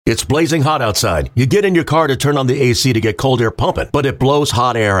It's blazing hot outside. You get in your car to turn on the AC to get cold air pumping, but it blows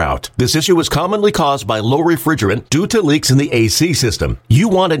hot air out. This issue is commonly caused by low refrigerant due to leaks in the AC system. You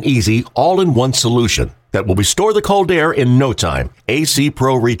want an easy, all-in-one solution that will restore the cold air in no time. AC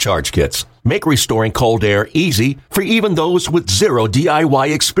Pro Recharge Kits make restoring cold air easy for even those with zero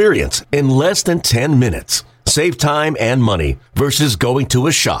DIY experience in less than 10 minutes. Save time and money versus going to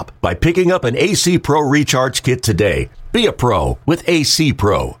a shop by picking up an AC Pro Recharge Kit today. Be a pro with AC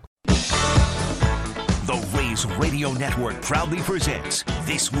Pro. The Rays Radio Network proudly presents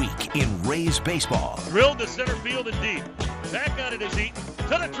This Week in Rays Baseball. Drilled to center field and deep. Back on it is Eaton.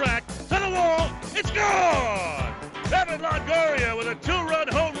 To the track. To the wall. It's gone! Evan Longoria with a two-run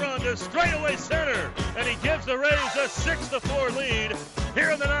home run to straightaway center. And he gives the Rays a 6-4 lead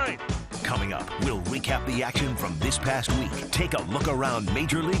here in the ninth. Coming up, we'll recap the action from this past week, take a look around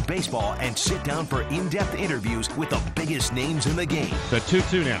Major League Baseball, and sit down for in-depth interviews with the biggest names in the game. The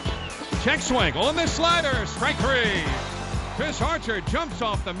 2-2 now. Check swing on the slider. Strike three. Chris Archer jumps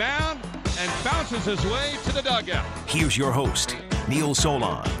off the mound and bounces his way to the dugout. Here's your host, Neil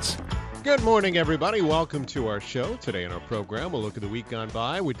Solondz. Good morning, everybody. Welcome to our show. Today on our program, we'll look at the week gone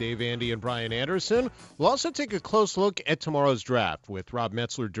by with Dave Andy and Brian Anderson. We'll also take a close look at tomorrow's draft with Rob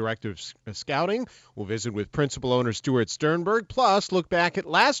Metzler, Director of Scouting. We'll visit with Principal Owner Stuart Sternberg, plus look back at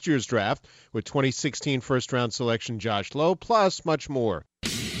last year's draft with 2016 first-round selection Josh Lowe, plus much more.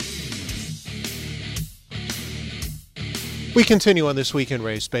 We continue on This Week in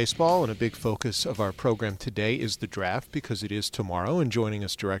Rays Baseball, and a big focus of our program today is the draft because it is tomorrow. And joining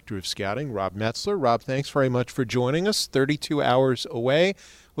us, Director of Scouting, Rob Metzler. Rob, thanks very much for joining us. 32 hours away.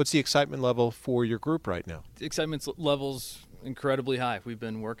 What's the excitement level for your group right now? The excitement level's incredibly high. We've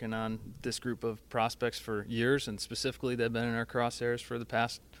been working on this group of prospects for years, and specifically they've been in our crosshairs for the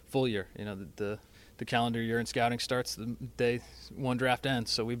past full year. You know, the calendar year in scouting starts the day one draft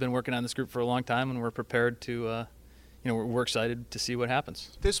ends. So we've been working on this group for a long time, and we're prepared to we're excited to see what happens.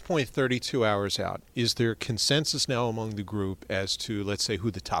 At this point, 32 hours out, is there consensus now among the group as to, let's say,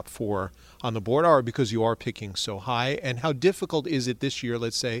 who the top four on the board are because you are picking so high? And how difficult is it this year,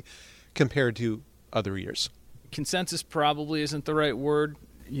 let's say, compared to other years? Consensus probably isn't the right word.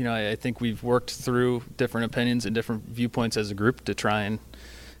 You know, I think we've worked through different opinions and different viewpoints as a group to try and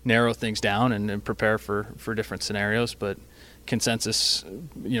narrow things down and prepare for different scenarios. But consensus,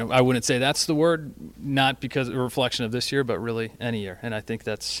 I wouldn't say that's the word, not because of a reflection of this year, but really any year. And I think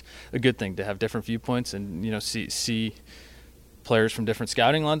that's a good thing to have different viewpoints and, see players from different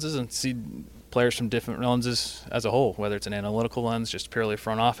scouting lenses and see players from different lenses as a whole, whether it's an analytical lens, just purely a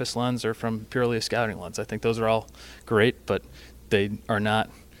front office lens, or from purely a scouting lens. I think those are all great, but they are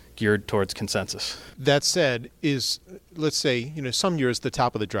not geared towards consensus. That said, let's say, some years the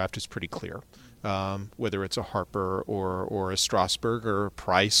top of the draft is pretty clear. Whether it's a Harper or a Strasburg or a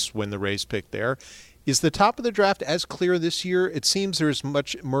Price when the Rays pick there. Is the top of the draft as clear this year? It seems there's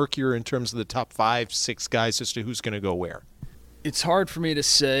much murkier in terms of the top 5, 6 guys as to who's going to go where. It's hard for me to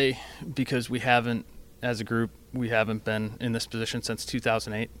say because we haven't, as a group, we haven't been in this position since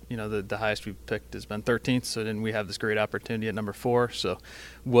 2008. The highest we've picked has been 13th, so then we have this great opportunity at number 4. So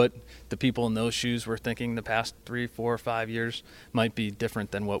what the people in those shoes were thinking the past 3, 4, 5 years might be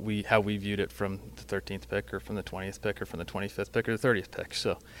different than how we viewed it from the 13th pick or from the 20th pick or from the 25th pick or the 30th pick.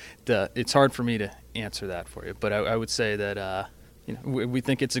 So it's hard for me to answer that for you. But I would say that we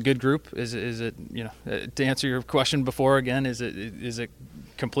think it's a good group. Is it to answer your question before again, is it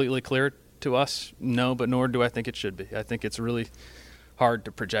completely clear to us? No, but nor do I think it should be. I think it's really hard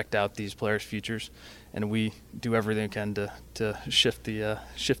to project out these players' futures, and we do everything we can to shift the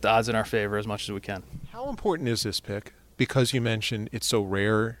odds in our favor as much as we can. How important is this pick? Because you mentioned it's so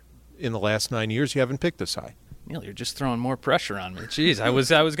rare in the last 9 years, you haven't picked this high. Neil, you're just throwing more pressure on me. Jeez, I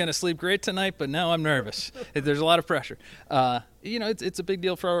was going to sleep great tonight, but now I'm nervous. There's a lot of pressure. It's a big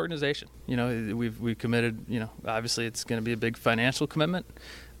deal for our organization. We've committed. Obviously it's going to be a big financial commitment.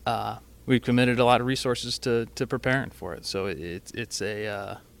 We've committed a lot of resources to preparing for it, so it's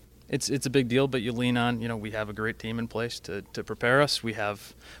a big deal. But you lean on, we have a great team in place to prepare us. We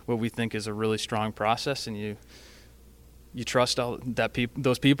have what we think is a really strong process, and you trust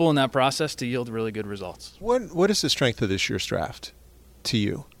those people in that process to yield really good results. What is the strength of this year's draft to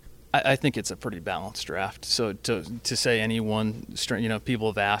you? I think it's a pretty balanced draft. So to say any one strength, people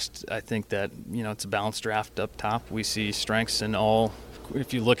have asked. I think that it's a balanced draft up top. We see strengths in all.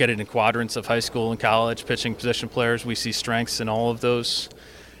 If you look at it in quadrants of high school and college pitching position players, we see strengths in all of those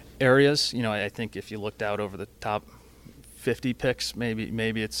areas. I think if you looked out over the top 50 picks,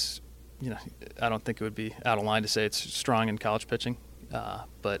 maybe it's, I don't think it would be out of line to say it's strong in college pitching.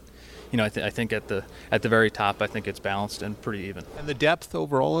 But I think at the very top, I think it's balanced and pretty even. And the depth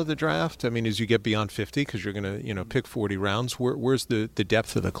overall of the draft, I mean, as you get beyond 50, because you're going to pick 40 rounds, where's the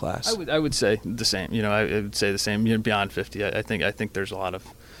depth of the class? I would say the same. I would say the same. Beyond 50, I think there's a lot of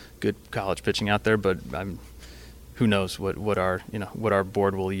good college pitching out there, but who knows what our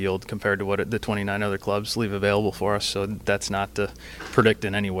board will yield compared to what the 29 other clubs leave available for us. So that's not to predict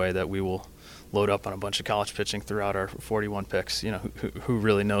in any way that we will load up on a bunch of college pitching throughout our 41 picks. Who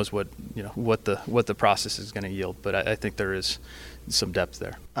really knows what the process is going to yield. But I think there is some depth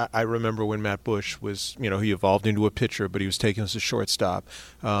there. I remember when Matt Bush was, he evolved into a pitcher, but he was taken as a shortstop.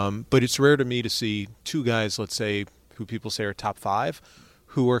 But it's rare to me to see two guys, let's say, who people say are top 5,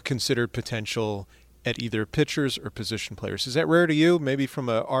 who are considered potential at either pitchers or position players. Is that rare to you? Maybe from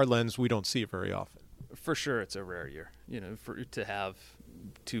our lens, we don't see it very often. For sure, it's a rare year. To have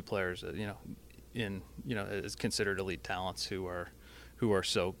two players that is considered elite talents who are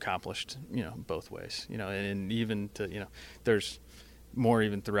so accomplished, both ways. And even to there's more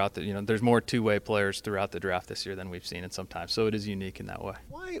even throughout there's more two-way players throughout the draft this year than we've seen in some time. So it is unique in that way.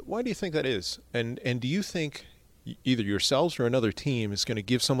 Why do you think that is? And do you think either yourselves or another team is going to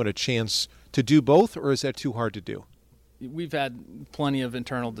give someone a chance to do both, or is that too hard to do? We've had plenty of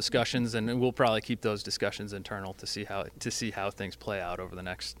internal discussions, and we'll probably keep those discussions internal to see how things play out over the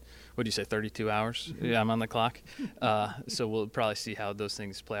next, 32 hours? Yeah, I'm on the clock. So we'll probably see how those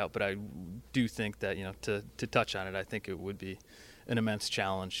things play out. But I do think that, to touch on it, I think it would be an immense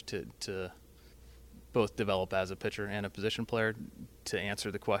challenge to both develop as a pitcher and a position player to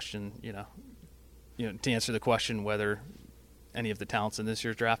answer the question, to answer the question whether any of the talents in this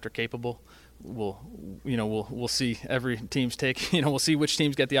year's draft are capable. We'll see every team's take. We'll see which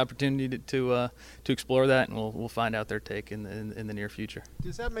teams get the opportunity to explore that, and we'll find out their take in the near future.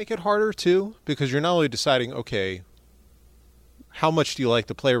 Does that make it harder too? Because you're not only deciding, okay, how much do you like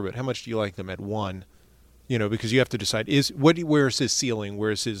the player, but how much do you like them at 1? Because you have to decide where is his ceiling,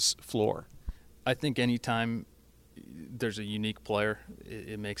 where is his floor. I think anytime there's a unique player,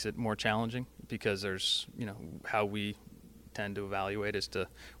 it makes it more challenging because there's how we tend to evaluate as to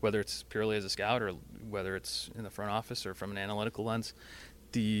whether it's purely as a scout or whether it's in the front office or from an analytical lens.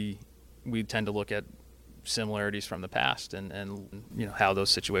 We tend to look at similarities from the past and how those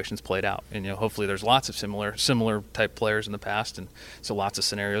situations played out. And hopefully there's lots of similar type players in the past, and so lots of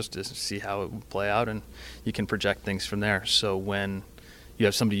scenarios to see how it would play out, and you can project things from there. So when you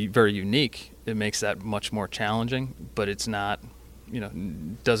have somebody very unique, it makes that much more challenging, but it's not,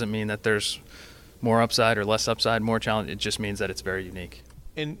 doesn't mean that there's more upside or less upside, more challenge. It just means that it's very unique.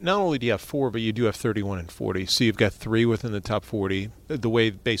 And not only do you have 4, but you do have 31 and 40. So you've got 3 within the top 40. The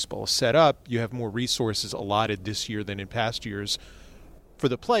way baseball is set up, you have more resources allotted this year than in past years for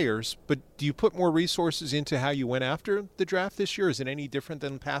the players. But do you put more resources into how you went after the draft this year? Is it any different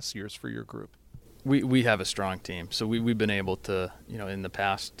than past years for your group? We have a strong team. So we've been able to, in the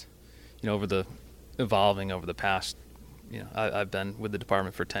past, over the past, I've been with the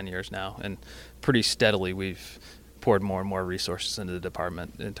department for 10 years now, and pretty steadily we've poured more and more resources into the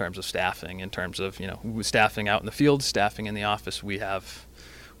department in terms of staffing, in terms of, staffing out in the field, staffing in the office.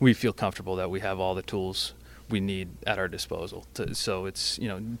 We feel comfortable that we have all the tools we need at our disposal. So it's,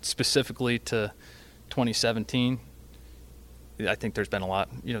 specifically to 2017, I think there's been a lot,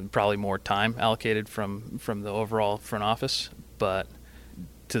 probably more time allocated from the overall front office, but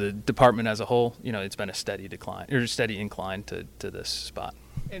to the department as a whole, it's been a steady incline to this spot.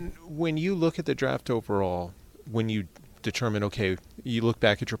 And when you look at the draft overall, when you determine, okay, you look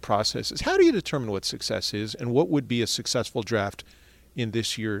back at your processes, how do you determine what success is, and what would be a successful draft in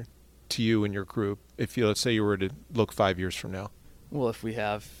this year to you and your group if let's say you were to look 5 years from now? Well, if we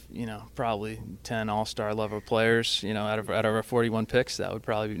have, probably 10 all-star level players, out of our 41 picks, that would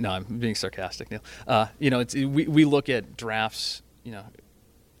probably be, no, I'm being sarcastic, Neil. We look at drafts,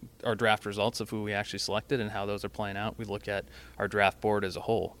 our draft results of who we actually selected and how those are playing out. We look at our draft board as a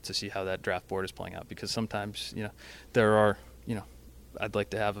whole to see how that draft board is playing out, because sometimes, there are, I'd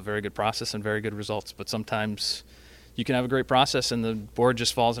like to have a very good process and very good results, but sometimes you can have a great process and the board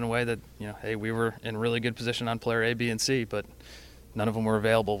just falls in a way that, hey, we were in really good position on player A, B, and C, but none of them were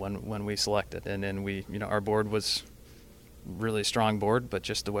available when we selected. And then we, our board was really strong board, but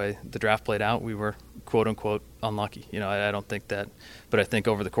just the way the draft played out, we were quote unquote unlucky. I don't think that, but I think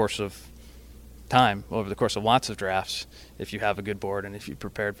over the course of time, over the course of lots of drafts, if you have a good board and if you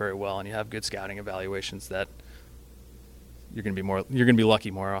prepared very well and you have good scouting evaluations, that you're going to be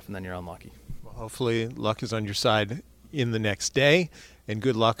lucky more often than you're unlucky. Well, hopefully luck is on your side in the next day, and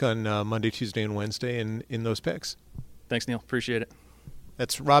good luck on Monday, Tuesday, and Wednesday in those picks. Thanks, Neil. Appreciate it.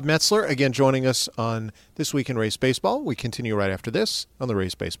 That's Rob Metzler, again joining us on This Week in Rays Baseball. We continue right after this on the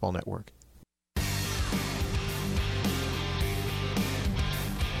Rays Baseball Network.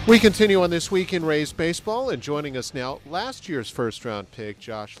 We continue on This Week in Rays Baseball, and joining us now, last year's first-round pick,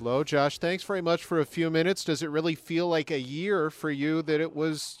 Josh Lowe. Josh, thanks very much for a few minutes. Does it really feel like a year for you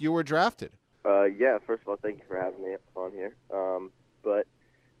that you were drafted? Yeah, first of all, thank you for having me on here. But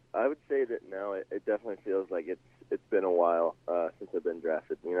I would say that now it definitely feels like it's been a while since I've been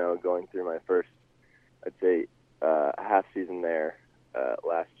drafted. You know, going through my first, I'd say, half season there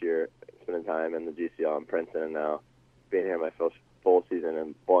last year, spending time in the GCL in Princeton, and now being here my full season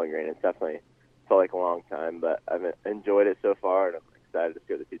in Bowling Green. It's definitely felt like a long time, but I've enjoyed it so far, and I'm excited to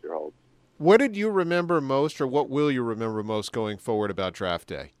see what the future holds. What did you remember most, or what will you remember most going forward about draft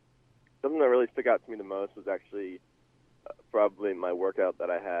day? Something that really stuck out to me the most was actually probably my workout that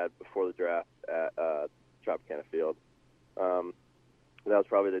I had before the draft at Tropicana Field. That was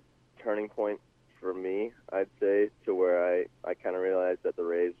probably the turning point for me, I'd say, to where I kind of realized that the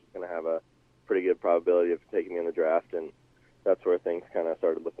Rays was going to have a pretty good probability of taking me in the draft, and that's where things kind of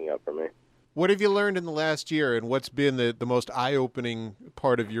started looking up for me. What have you learned in the last year, and what's been the most eye-opening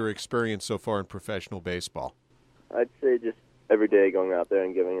part of your experience so far in professional baseball? I'd say just every day going out there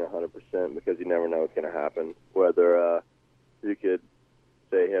and giving 100%, because you never know what's going to happen. Whether you could,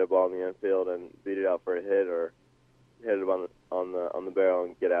 say, hit a ball in the infield and beat it out for a hit, or hit it on the barrel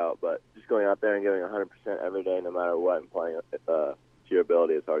and get out. But just going out there and giving 100% every day, no matter what, and playing to your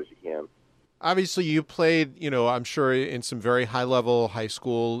ability as hard as you can. Obviously, you played, I'm sure, in some very high-level high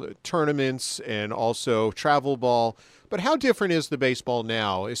school tournaments and also travel ball. But how different is the baseball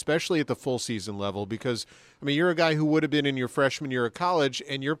now, especially at the full season level? Because, you're a guy who would have been in your freshman year of college,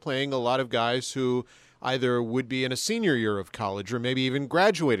 and you're playing a lot of guys who either would be in a senior year of college or maybe even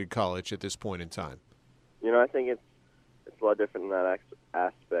graduated college at this point in time. I think it's a lot different in that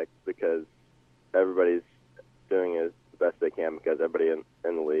aspect, because everybody's doing it the best they can, because everybody in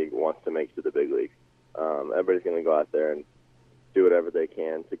the league wants to make it to the big league. Everybody's going to go out there and do whatever they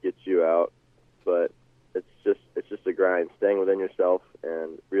can to get you out, but it's just a grind, staying within yourself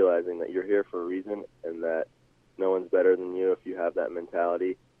and realizing that you're here for a reason, and that no one's better than you if you have that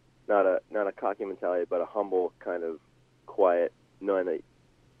mentality. Not a cocky mentality, but a humble, kind of quiet, knowing that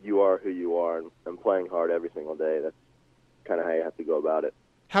you are who you are, and playing hard every single day. That's kind of how you have to go about it.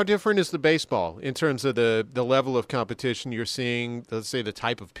 How different is the baseball in terms of the level of competition you're seeing, let's say the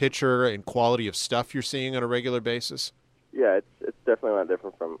type of pitcher and quality of stuff you're seeing on a regular basis? Yeah, it's definitely a lot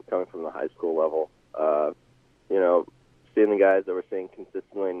different from coming from the high school level. Seeing the guys that we're seeing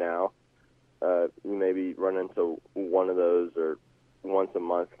consistently now, you maybe run into one of those or once a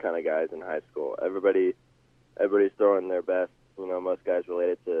month kind of guys in high school. Everybody's throwing their best. Most guys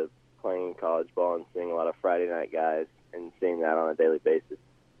related to playing college ball and seeing a lot of Friday night guys and seeing that on a daily basis.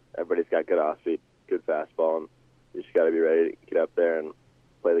 Everybody's got good off-speed, good fastball, and you just got to be ready to get up there and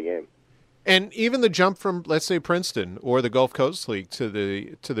play the game. And even the jump from, let's say, Princeton or the Gulf Coast League to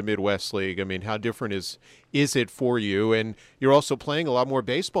the Midwest League, how different is it for you? And you're also playing a lot more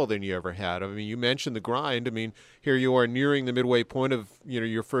baseball than you ever had. You mentioned the grind. Here you are nearing the midway point of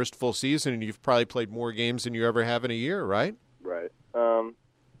your first full season, and you've probably played more games than you ever have in a year, right? Right.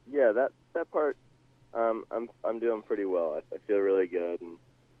 Yeah, that part, I'm doing pretty well. I feel really good, and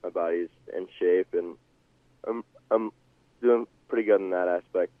my body's in shape, and I'm doing pretty good in that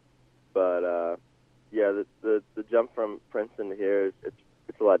aspect. But the jump from Princeton to here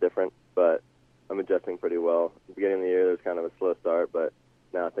it's a lot different, but I'm adjusting pretty well. At the beginning of the year, there was kind of a slow start, but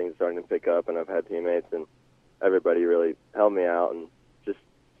now things are starting to pick up, and I've had teammates and everybody really helped me out, and just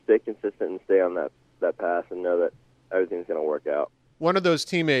stay consistent and stay on that path and know that everything's going to work out. One of those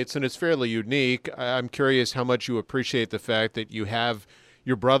teammates, and it's fairly unique, I'm curious how much you appreciate the fact that you have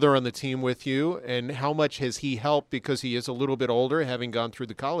your brother on the team with you, and how much has he helped because he is a little bit older, having gone through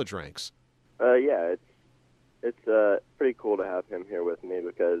the college ranks? Yeah, it's pretty cool to have him here with me,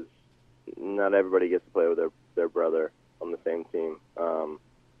 because not everybody gets to play with their brother on the same team.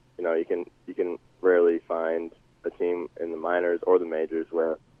 You can rarely find a team in the minors or the majors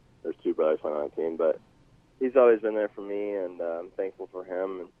where there's two brothers playing on a team, but he's always been there for me, and I'm thankful for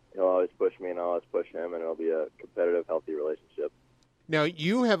him, and he'll always push me, and I'll always push him, and it'll be a competitive, healthy relationship. Now,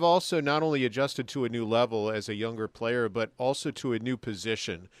 you have also not only adjusted to a new level as a younger player, but also to a new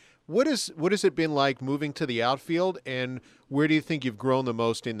position. What has it been like moving to the outfield, and where do you think you've grown the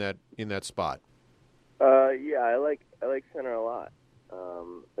most in that spot? Yeah, I like center a lot.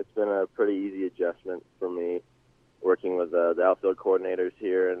 It's been a pretty easy adjustment for me working with the outfield coordinators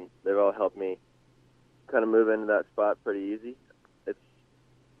here, and they've all helped me kind of move into that spot pretty easy. It's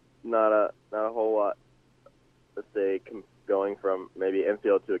not a whole lot, let's say, going from maybe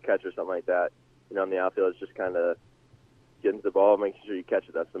infield to a catch or something like that. In the outfield, it's just kind of getting to the ball, making sure you catch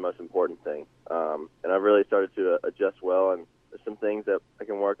it. That's the most important thing. And I've really started to adjust well, and there's some things that I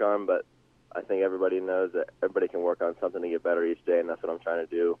can work on, but I think everybody knows that everybody can work on something to get better each day, and that's what I'm trying to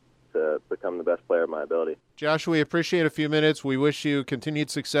do to become the best player of my ability. Josh, we appreciate a few minutes. We wish you continued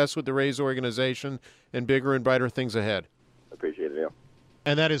success with the Rays organization and bigger and brighter things ahead. Appreciate it, Neil.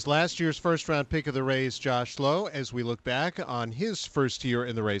 And that is last year's first-round pick of the Rays, Josh Lowe, as we look back on his first year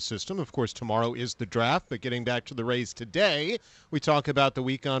in the Rays system. Of course, tomorrow is the draft, but getting back to the Rays today, we talk about the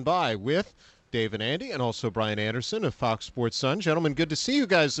week gone by with Dave and Andy and also Brian Anderson of Fox Sports Sun. Gentlemen, good to see you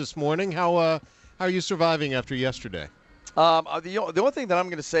guys this morning. How are you surviving after yesterday? The only thing that I'm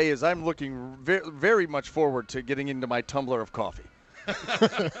going to say is I'm looking very, very much forward to getting into my tumbler of coffee.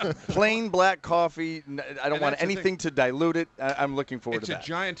 Plain black coffee. I don't want anything to dilute it. I'm looking forward to that. It's a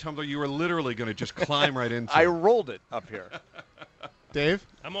giant tumbler you were literally going to just climb right into. I rolled it up here. Dave?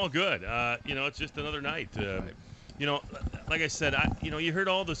 I'm all good. It's just another night. Like I said, you heard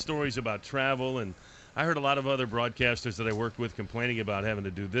all the stories about travel, and I heard a lot of other broadcasters that I worked with complaining about having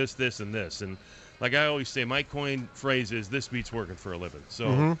to do this, and this. And like I always say, my coined phrase is, this beats working for a living.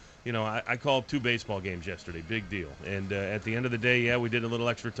 So, I called 2 baseball games yesterday. Big deal. And at the end of the day, we did a little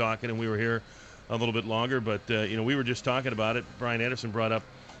extra talking, and we were here a little bit longer. But, we were just talking about it. Brian Anderson brought up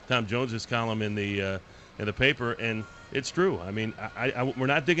Tom Jones's column in the paper, and it's true. I mean, we're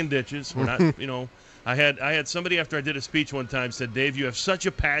not digging ditches. We're not, I had somebody after I did a speech one time said, Dave, you have such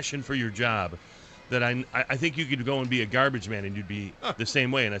a passion for your job that I think you could go and be a garbage man and you'd be the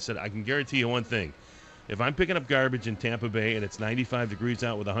same way. And I said, I can guarantee you one thing. If I'm picking up garbage in Tampa Bay and it's 95 degrees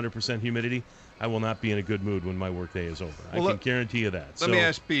out with 100% humidity, I will not be in a good mood when my workday is over. I can guarantee you that. Let me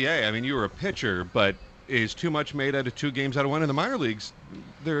ask B.A. I mean, you were a pitcher, but is too much made out of 2 games out of 1? In the minor leagues,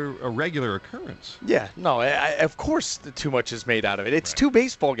 they're a regular occurrence. Yeah, no, of course too much is made out of it. It's 2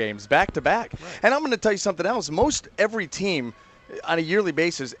 baseball games back to back. Right. And I'm going to tell you something else. Most every team on a yearly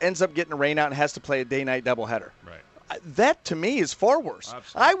basis ends up getting a rain out and has to play a day-night doubleheader. Right. That, to me, is far worse.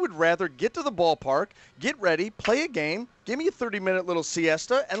 Absolutely. I would rather get to the ballpark, get ready, play a game, give me a 30-minute little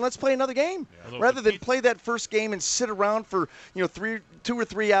siesta, and let's play another game. Yeah, rather than play that first game and sit around for 2 or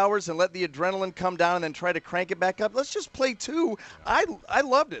 3 hours and let the adrenaline come down and then try to crank it back up. Let's just play 2. I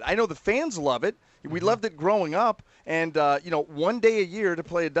loved it. I know the fans love it. We loved it growing up. And, 1 day a year to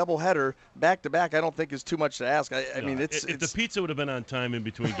play a doubleheader back-to-back, I don't think is too much to ask. I mean, it's if the pizza would have been on time in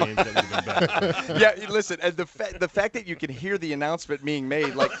between games, that would have been better. Yeah, listen, and the fact that you can hear the announcement being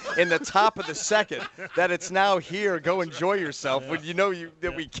made, like, in the top of the second, that it's now here, go enjoy yourself, when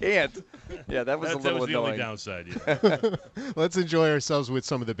that we can't. Yeah, that was a little annoying. That was the only downside, yeah. Let's enjoy ourselves with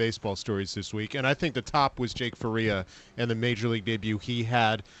some of the baseball stories this week. And I think the top was Jake Faria and the Major League debut he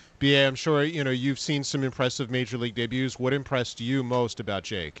had. B.A., I'm sure you've seen some impressive Major League debuts. What impressed you most about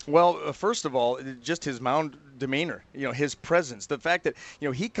Jake? Well, first of all, just his mound demeanor, his presence, the fact that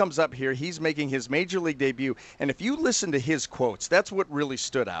he comes up here, he's making his Major League debut, and if you listen to his quotes, that's what really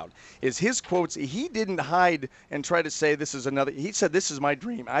stood out. Is his quotes. He didn't hide and try to say this is another. He said, "This is my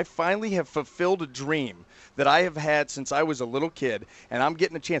dream. I finally have fulfilled a dream that I have had since I was a little kid, and I'm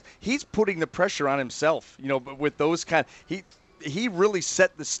getting a chance." He's putting the pressure on himself, with those kind. He really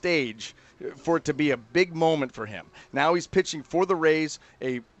set the stage for it to be a big moment for him. Now he's pitching for the Rays,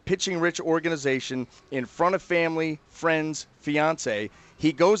 a pitching-rich organization, in front of family, friends, fiance.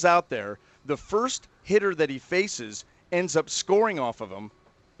 He goes out there. The first hitter that he faces ends up scoring off of him,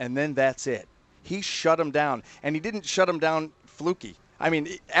 and then that's it. He shut him down, and he didn't shut him down fluky. I mean,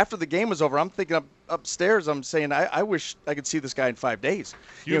 after the game was over, I'm thinking upstairs, I'm saying, I wish I could see this guy in 5 days.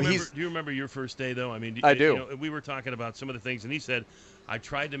 Do you remember your first day, though? I mean, I do. We were talking about some of the things, and he said, I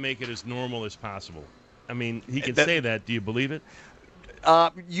tried to make it as normal as possible. I mean, he can say that. Do you believe it?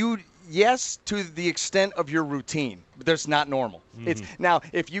 Yes, to the extent of your routine, but that's not normal. It's now,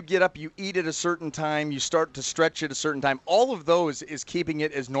 if you get up, you eat at a certain time, you start to stretch at a certain time, all of those is keeping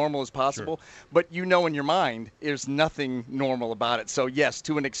it as normal as possible. Sure. But in your mind, there's nothing normal about it. So yes,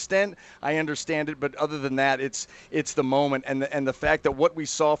 to an extent, I understand it. But other than that, it's the moment and the fact that what we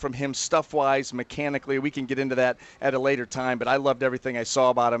saw from him stuff-wise, mechanically, we can get into that at a later time. But I loved everything I saw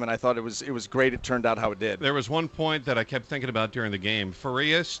about him, and I thought it was great. It turned out how it did. There was one point that I kept thinking about during the game.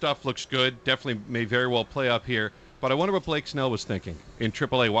 Faria's stuff looks good. Definitely may very well play up here. But I wonder what Blake Snell was thinking in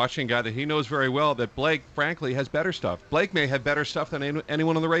AAA, watching a guy that he knows very well, that Blake, frankly, has better stuff. Blake may have better stuff than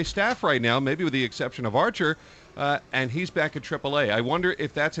anyone on the Rays staff right now, maybe with the exception of Archer, and he's back at AAA. I wonder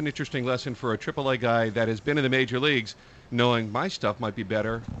if that's an interesting lesson for a AAA guy that has been in the major leagues, knowing my stuff might be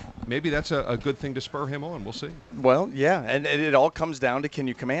better. Maybe that's a good thing to spur him on. We'll see. Well, yeah, and it all comes down to, can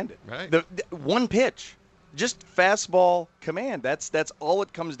you command it? Right. The one pitch. Just fastball command. That's all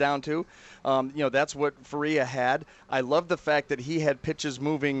it comes down to. That's what Faria had. I love the fact that he had pitches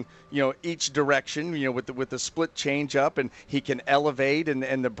moving, each direction, with the split change up, and he can elevate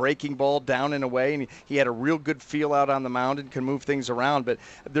and the breaking ball down and away, and he had a real good feel out on the mound and can move things around. But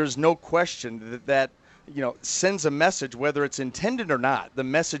there's no question that sends a message, whether it's intended or not. The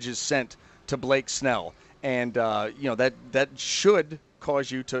message is sent to Blake Snell, and that should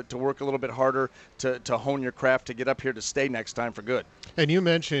cause you to work a little bit harder to hone your craft to get up here to stay next time for good. And you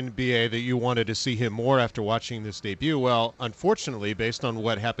mentioned, B.A., that you wanted to see him more after watching this debut. Well, unfortunately, based on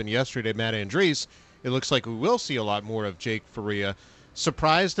what happened yesterday, Matt Andriese, it looks like we will see a lot more of Jake Faria.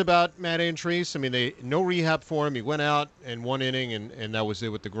 Surprised about Matt Andriese? I mean, no rehab for him. He went out in one inning, and that was it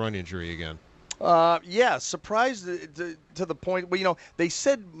with the groin injury again. Yeah, surprised to the point. Well, they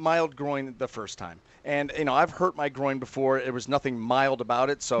said mild groin the first time. And, I've hurt my groin before. There was nothing mild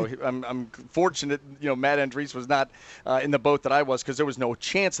about it. So I'm fortunate, Matt Andriese was not in the boat that I was, because there was no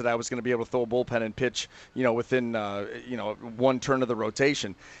chance that I was going to be able to throw a bullpen and pitch, within, one turn of the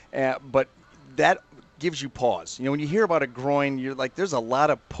rotation. But that gives you pause. When you hear about a groin, you're like, there's a lot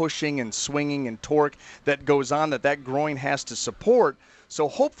of pushing and swinging and torque that goes on that groin has to support. So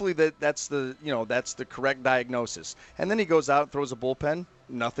hopefully that's the correct diagnosis. And then he goes out and throws a bullpen.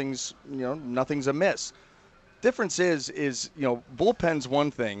 Nothing's amiss. Difference is bullpen's one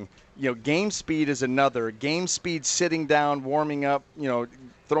thing. Game speed is another. Game speed sitting down, warming up,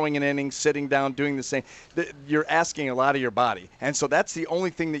 throwing an inning, sitting down, doing the same. You're asking a lot of your body. And so that's the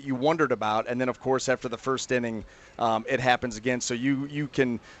only thing that you wondered about. And then, of course, after the first inning, it happens again. So you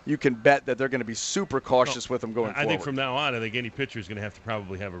can bet that they're going to be super cautious with him going forward. I think from now on, I think any pitcher is going to have to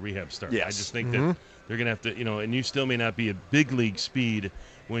probably have a rehab start. Yes. I just think that they're going to have to, and you still may not be at big league speed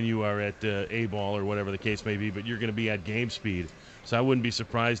when you are at A-ball or whatever the case may be, but you're going to be at game speed. So I wouldn't be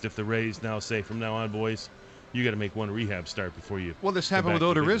surprised if the Rays now say, from now on, boys, you got to make one rehab start before you. Well, this happened with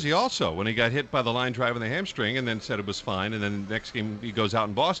Odorizzi also, when he got hit by the line drive in the hamstring and then said it was fine, and then the next game he goes out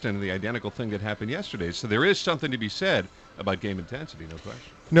in Boston, and the identical thing that happened yesterday. So there is something to be said about game intensity, no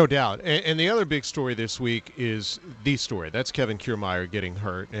question. No doubt. And the other big story this week is the story. That's Kevin Kiermaier getting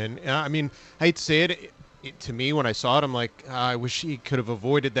hurt. And, I mean, I hate to say it, to me, when I saw it, I'm like, I wish he could have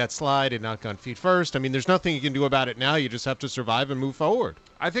avoided that slide and not gone feet first. I mean, there's nothing you can do about it now. You just have to survive and move forward.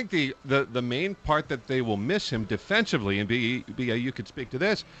 I think the main part that they will miss him defensively, and you could speak to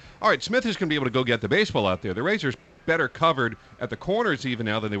this. All right, Smith is going to be able to go get the baseball out there. The Rays are better covered at the corners even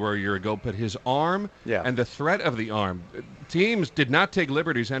now than they were a year ago, but his arm and the threat of the arm. Teams did not take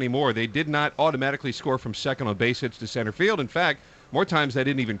liberties anymore. They did not automatically score from second on base hits to center field. In fact, more times they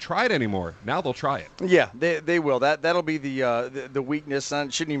didn't even try it anymore. Now they'll try it. Yeah, they will. That'll be the weakness. I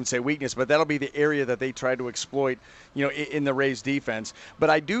shouldn't even say weakness, but that'll be the area that they try to exploit, in the Rays defense.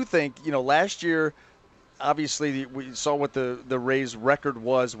 But I do think, last year, obviously we saw what the Rays record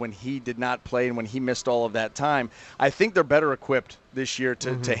was when he did not play and when he missed all of that time. I think they're better equipped this year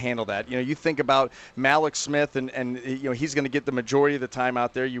to handle that. You think about Mallex Smith and he's going to get the majority of the time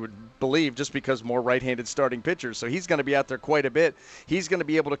out there, you would believe, just because more right-handed starting pitchers. So he's going to be out there quite a bit. He's going to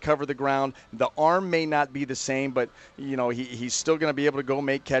be able to cover the ground. The arm may not be the same, but he's still going to be able to go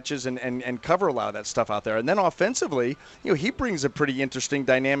make catches and cover a lot of that stuff out there. And then offensively, he brings a pretty interesting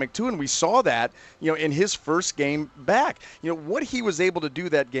dynamic too, and we saw that in his first game back. What he was able to do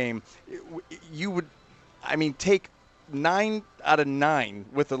that game, take 9 out of 9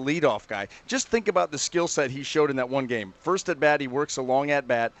 with a leadoff guy. Just think about the skill set he showed in that one game. First at bat, he works a long at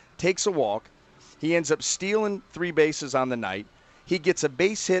bat, takes a walk. He ends up stealing 3 bases on the night. He gets a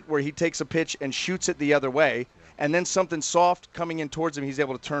base hit where he takes a pitch and shoots it the other way, and then something soft coming in towards him, he's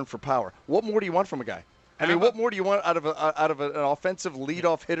able to turn for power. What more do you want from a guy? What more do you want out of an offensive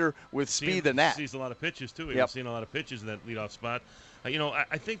leadoff hitter with speed than that? He sees a lot of pitches too. He's seen a lot of pitches in that leadoff spot.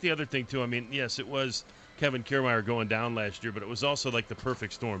 I think the other thing too. Yes, it was Kevin Kiermaier going down last year, but it was also like the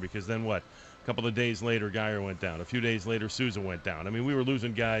perfect storm, because then what? A couple of days later, Geyer went down. A few days later, Souza went down. We were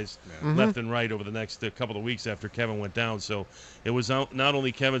losing guys left and right over the next couple of weeks after Kevin went down. So it was not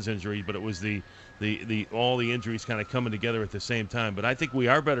only Kevin's injury, but it was the all the injuries kind of coming together at the same time. But I think we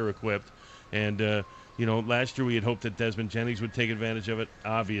are better equipped, and last year we had hoped that Desmond Jennings would take advantage of it.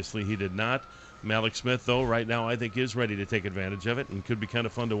 Obviously, he did not. Mallex Smith, though, right now I think is ready to take advantage of it and could be kind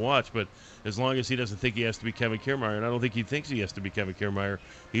of fun to watch. But as long as he doesn't think he has to be Kevin Kiermaier, and I don't think he thinks he has to be Kevin Kiermaier,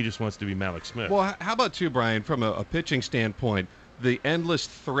 he just wants to be Mallex Smith. Well, how about too, Brian, from a pitching standpoint, the endless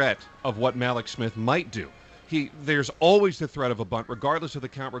threat of what Mallex Smith might do. There's always the threat of a bunt, regardless of the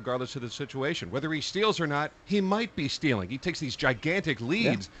count, regardless of the situation. Whether he steals or not, he might be stealing. He takes these gigantic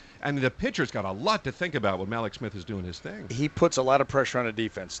leads, And the pitcher's got a lot to think about when Mallex Smith is doing his thing. He puts a lot of pressure on a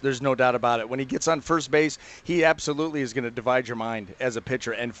defense. There's no doubt about it. When he gets on first base, he absolutely is going to divide your mind as a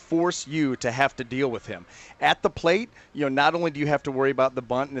pitcher and force you to have to deal with him. At the plate, not only do you have to worry about the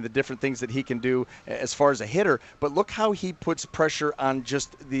bunt and the different things that he can do as far as a hitter, but look how he puts pressure on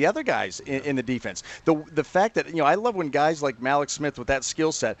just the other guys in the defense. The fact that, I love when guys like Mallex Smith with that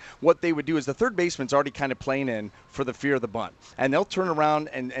skill set, what they would do is the third baseman's already kind of playing in for the fear of the bunt. And they'll turn around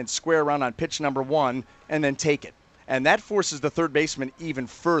and square around on pitch number 1 and then take it. And that forces the third baseman even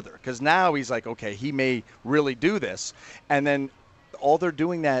further because now he's like, okay, he may really do this. And then all they're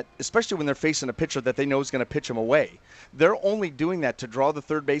doing that, especially when they're facing a pitcher that they know is going to pitch him away, they're only doing that to draw the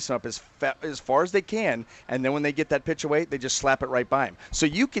third baseman up as far as they can, and then when they get that pitch away, they just slap it right by him. So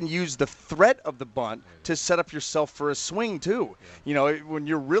you can use the threat of the bunt to set up yourself for a swing too, when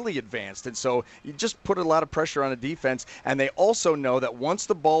you're really advanced. And so you just put a lot of pressure on a defense, and they also know that once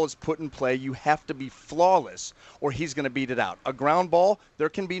the ball is put in play, you have to be flawless or he's going to beat it out. A ground ball, there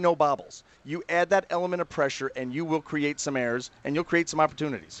can be no bobbles. You add that element of pressure, and you will create some errors, and you'll create some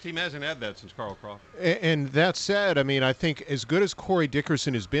opportunities. Team hasn't had that since Carl Crawford. And that said, I think as good as Corey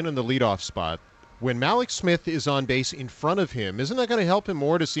Dickerson has been in the leadoff spot, when Mallex Smith is on base in front of him, isn't that going to help him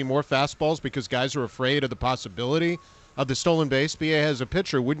more to see more fastballs because guys are afraid of the possibility of the stolen base? BA, as a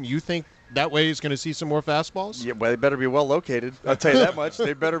pitcher, wouldn't you think that way he's going to see some more fastballs? Yeah, well, they better be well located. I'll tell you that much.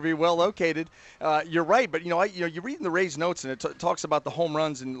 They better be well located. You're right, but you're reading the Rays notes, and it talks about the home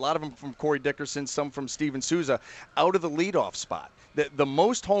runs, and a lot of them from Corey Dickerson, some from Steven Souza, out of the leadoff spot. The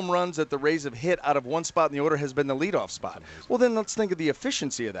most home runs that the Rays have hit out of one spot in the order has been the leadoff spot. Well, then let's think of the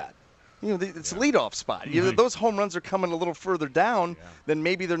efficiency of that. It's a leading spot. Those home runs are coming a little further down, then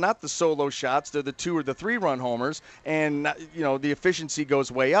maybe they're not the solo shots. They're the 2 or the 3-run homers, and the efficiency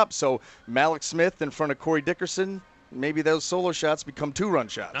goes way up. So Mallex Smith in front of Corey Dickerson, maybe those solo shots become 2-run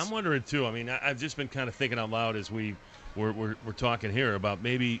shots. I'm wondering too. I've just been kind of thinking out loud as we're talking here about do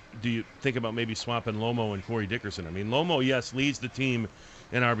you think about maybe swapping Lomo and Corey Dickerson? Lomo, yes, leads the team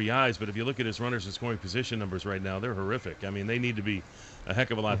in RBIs, but if you look at his runners and scoring position numbers right now, they're horrific. They need to be a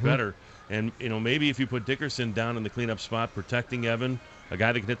heck of a lot better. And, maybe if you put Dickerson down in the cleanup spot, protecting Evan, a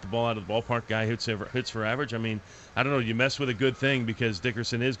guy that can hit the ball out of the ballpark, guy hits for average. I don't know. You mess with a good thing because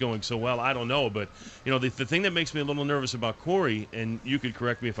Dickerson is going so well. I don't know. But, the thing that makes me a little nervous about Corey, and you could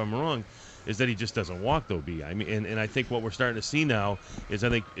correct me if I'm wrong, is that he just doesn't walk, though, B. And I think what we're starting to see now is I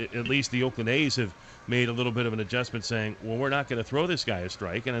think at least the Oakland A's have made a little bit of an adjustment saying, well, we're not going to throw this guy a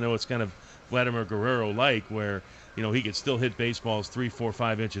strike. And I know it's kind of Vladimir Guerrero-like where, he could still hit baseballs 3, 4,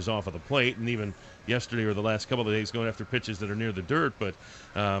 5 inches off of the plate, and even yesterday or the last couple of days going after pitches that are near the dirt. But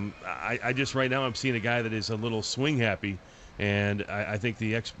I just right now I'm seeing a guy that is a little swing happy, and I think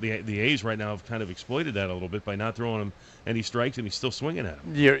the A's right now have kind of exploited that a little bit by not throwing him any strikes, and he's still swinging at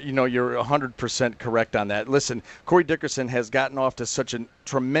him. You're 100% correct on that. Listen, Corey Dickerson has gotten off to such a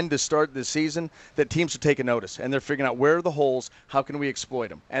tremendous start this season that teams are taking notice, and they're figuring out where are the holes, how can we exploit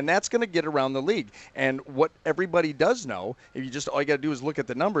them, and that's going to get around the league. And what everybody does know, all you got to do is look at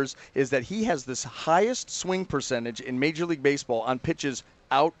the numbers, is that he has this highest swing percentage in Major League Baseball on pitches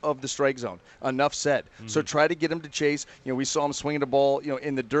out of the strike zone. Enough said. So try to get him to chase. We saw him swinging the ball,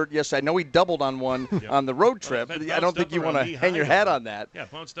 in the dirt yesterday. I know he doubled on one on the road trip. I don't think you want to hang your hat on that. Yeah,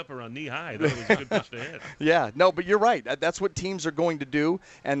 bounced up around knee high. That was a good pitch to hit. Yeah, no, but you're right. That's what teams are going to do,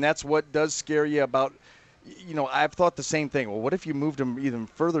 and that's what does scare you about. I've thought the same thing. Well, what if you moved him even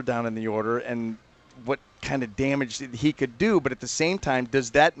further down in the order, and what kind of damage he could do? But at the same time,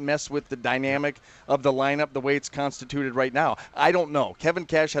 does that mess with the dynamic of the lineup the way it's constituted right now? I don't know. Kevin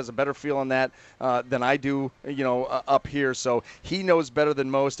Cash has a better feel on that than I do, up here. So he knows better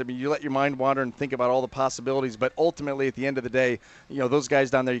than most. You let your mind wander and think about all the possibilities, but ultimately at the end of the day, those guys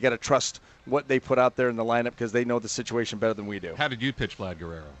down there, you got to trust what they put out there in the lineup because they know the situation better than we do. How did you pitch Vlad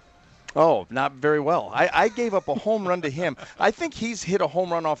Guerrero? Oh, not very well. I gave up a home run to him. I think he's hit a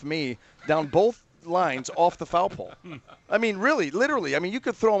home run off me down both lines off the foul pole. Really, literally. You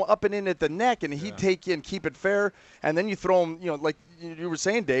could throw him up and in at the neck, and he'd take you and keep it fair. And then you throw him, like you were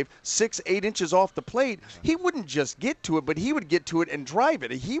saying, Dave, 6, 8 inches off the plate. He wouldn't just get to it, but he would get to it and drive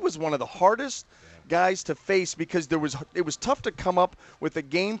it. He was one of the hardest guys to face because it was tough to come up with a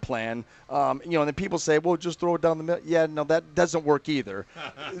game plan. And then people say, well, just throw it down the middle. Yeah, no, that doesn't work either.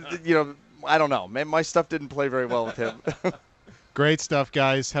 I don't know. Man, my stuff didn't play very well with him. Great stuff,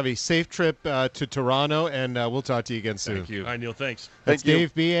 guys. Have a safe trip to Toronto, and we'll talk to you again soon. Thank you. All right, Neil, thanks. That's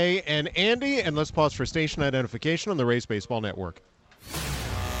Dave, B.A., and Andy, and let's pause for station identification on the Rays Baseball Network.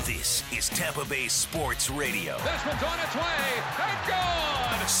 This is Tampa Bay Sports Radio. This one's on its way and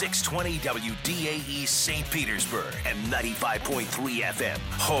gone. 620 WDAE St. Petersburg and 95.3 FM,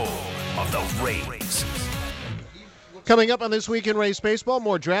 home of the Rays. Coming up on This Week in Rays Baseball,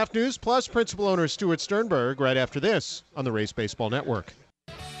 more draft news, plus principal owner Stuart Sternberg right after this on the Rays Baseball Network.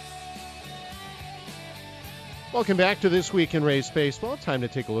 Welcome back to This Week in Rays Baseball. Time to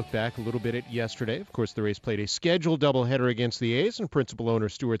take a look back a little bit at yesterday. Of course, the Rays played a scheduled doubleheader against the A's, and principal owner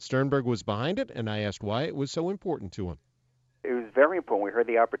Stuart Sternberg was behind it, and I asked why it was so important to him. It was very important. We heard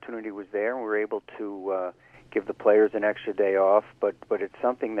the opportunity was there, and we were able to give the players an extra day off, but it's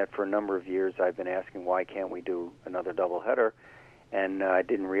something that for a number of years I've been asking, why can't we do another doubleheader? And I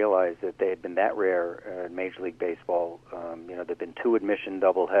didn't realize that they had been that rare in Major League Baseball. There have been 2 admission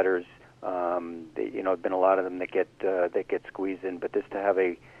doubleheaders. There've been a lot of them that get squeezed in, but this to have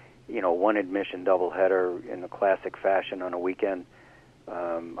a 1 admission doubleheader in the classic fashion on a weekend,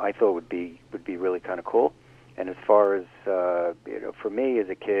 I thought would be really kind of cool. And as far as for me as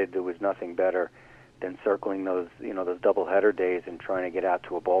a kid, there was nothing better than circling those doubleheader days and trying to get out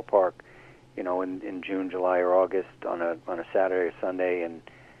to a ballpark, in June, July, or August on a Saturday or Sunday and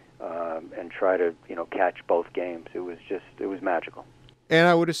try to catch both games. It was magical. And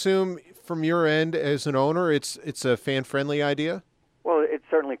I would assume from your end as an owner, it's a fan-friendly idea? Well, it's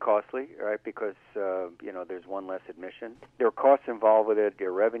certainly costly, right, because, there's one less admission. There are costs involved with it. There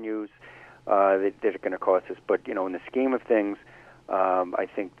are revenues that are going to cost us. But, in the scheme of things, I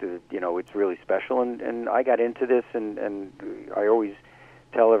think it's really special. And I got into this, and I always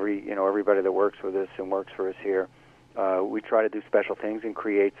tell everybody that works with us and works for us here, we try to do special things and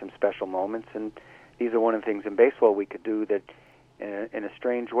create some special moments. And these are one of the things in baseball we could do that, in a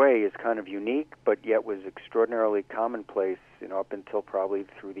strange way, is kind of unique, but yet was extraordinarily commonplace, up until probably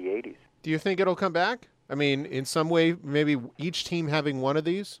through the 80s. Do you think it'll come back? I mean, in some way, maybe each team having one of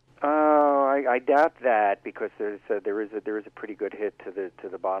these? I doubt that, because there is a pretty good hit to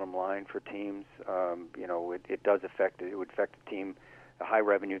the bottom line for teams. It does affect it would affect a team, a high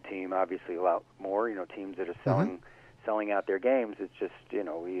revenue team, obviously a lot more. Teams that are selling out their games. It's just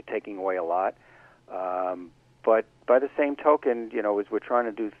you're taking away a lot. But by the same token, as we're trying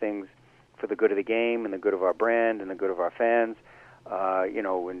to do things for the good of the game and the good of our brand and the good of our fans,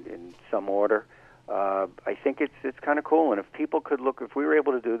 in some order, I think it's kind of cool. And if people could if we were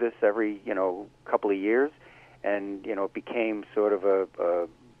able to do this every, couple of years, and, it became sort of a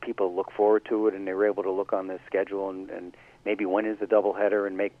people look forward to it, and they were able to look on the schedule and maybe when is the doubleheader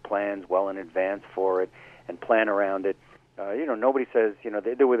and make plans well in advance for it and plan around it. Nobody says,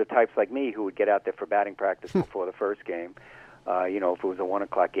 there were the types like me who would get out there for batting practice before the first game. If it was a 1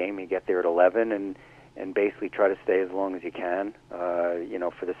 o'clock game, you get there at 11 and basically try to stay as long as you can,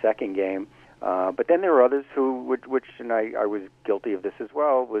 for the second game. But then there were others who, and I was guilty of this as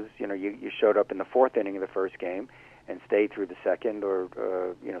well, was, you showed up in the 4th inning of the first game and stayed through the second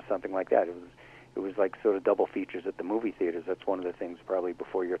or, something like that. It was like sort of double features at the movie theaters. That's one of the things probably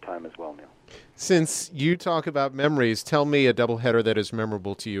before your time as well, Neil. Since you talk about memories, tell me a doubleheader that is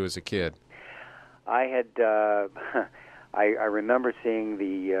memorable to you as a kid. I had, I remember seeing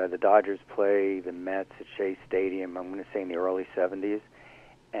the Dodgers play the Mets at Shea Stadium, I'm going to say in the early 70s,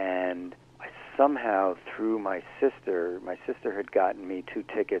 and somehow through my sister had gotten me 2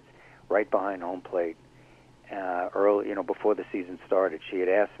 tickets right behind home plate early, before the season started. She had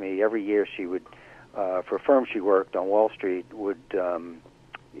asked me every year. She would, for a firm she worked on Wall Street,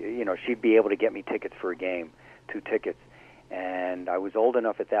 she'd be able to get me tickets for a game, 2 tickets. And I was old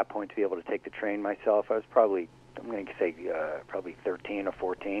enough at that point to be able to take the train myself. I was probably 13 or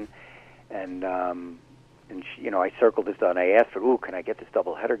 14, and she, I circled this down. I asked her, can I get this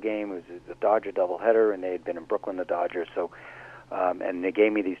doubleheader game? It was a Dodger doubleheader, and they had been in Brooklyn, the Dodgers. So, and they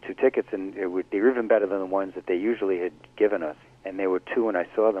gave me these 2 tickets, and they were even better than the ones that they usually had given us. And they were 2, and I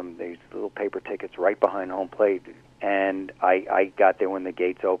saw them, these little paper tickets right behind home plate. And I got there when the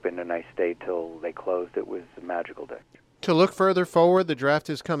gates opened, and I stayed till they closed. It was a magical day. To look further forward, the draft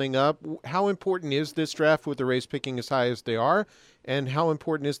is coming up. How important is this draft with the Rays picking as high as they are, and how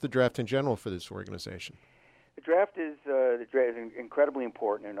important is the draft in general for this organization? The draft is incredibly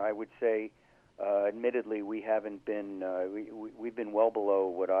important, and I would say, admittedly, we haven't been we've been well below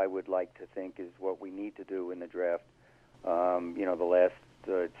what I would like to think is what we need to do in the draft. The last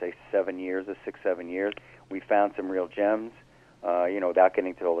I'd say 7 years or 6-7 years, we found some real gems. Without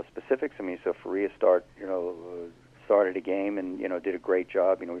getting to all the specifics, so Faria started a game and did a great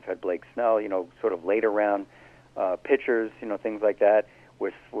job. We've had Blake Snell, sort of later round pitchers, things like that.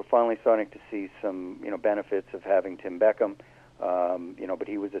 We're finally starting to see some benefits of having Tim Beckham, but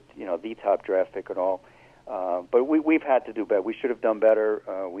he was the top draft pick and all. But we've had to do better. We should have done better.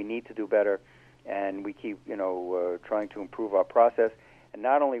 We need to do better, and we keep trying to improve our process. And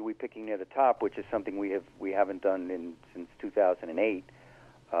not only are we picking near the top, which is something we haven't done since 2008.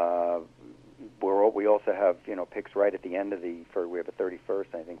 We also have picks right at the end of we have a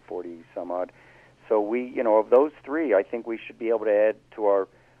 31st, I think 40 some odd. So of those three, I think we should be able to add to our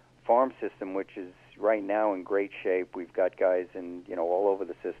farm system, which is right now in great shape. We've got guys all over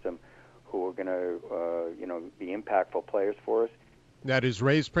the system who are going to be impactful players for us. That is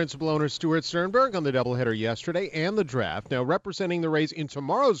Rays principal owner Stuart Sternberg on the doubleheader yesterday and the draft. Now, representing the Rays in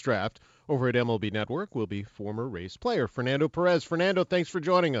tomorrow's draft over at MLB Network will be former Rays player Fernando Perez. Fernando, thanks for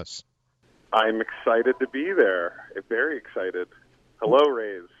joining us. I'm excited to be there. Very excited. Hello,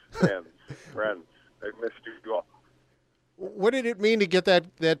 Rays fans, friends. I've missed you all. What did it mean to get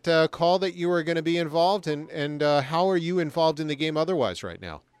that call that you were going to be involved, and how are you involved in the game otherwise right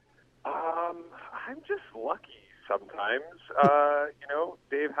now? I'm just lucky sometimes.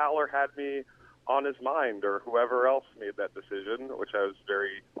 Dave Haller had me on his mind, or whoever else made that decision, which I was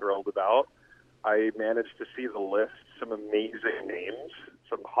very thrilled about. I managed to see the list, some amazing names,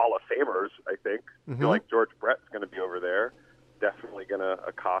 some Hall of Famers, I think. I feel like George Brett's going to be over there. Definitely going to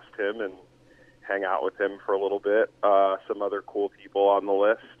accost him and hang out with him for a little bit. Some other cool people on the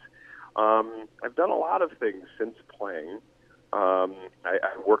list. I've done a lot of things since playing. I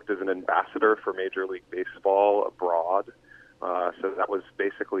worked as an ambassador for Major League Baseball abroad. So that was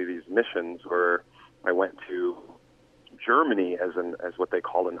basically these missions where I went to Germany as what they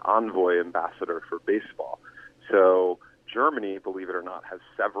call an envoy ambassador for baseball. So Germany, believe it or not, has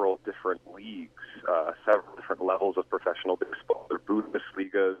several different leagues, several different levels of professional baseball. Their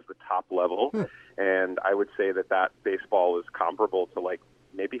Bundesliga is the top level, and I would say that baseball is comparable to like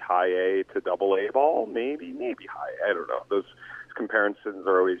maybe high A to double A ball, maybe high A. I don't know. Those comparisons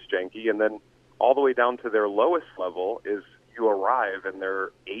are always janky. And then all the way down to their lowest level is you arrive and there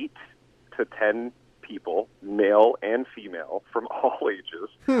are 8 to 10 people, male and female, from all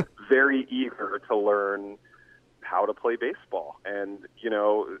ages, very eager to learn how to play baseball. And, you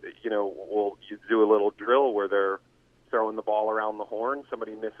do a little drill where they're throwing the ball around the horn.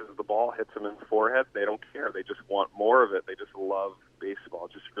 Somebody misses the ball, hits them in the forehead. They don't care. They just want more of it. They just love baseball.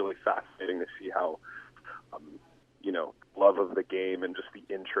 Just really fascinating to see how, love of the game and just the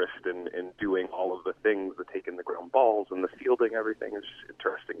interest in doing all of the things, the taking the ground balls and the fielding, everything. It's just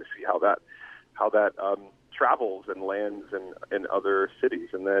interesting to see how that travels and lands in other cities.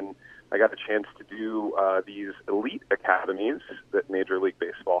 And then I got a chance to do these elite academies that Major League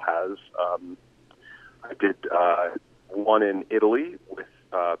Baseball has. I did one in Italy with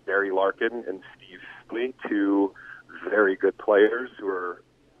Barry Larkin and Steve Finley, 2 very good players who are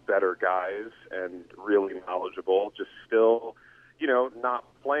better guys and really knowledgeable, just still, not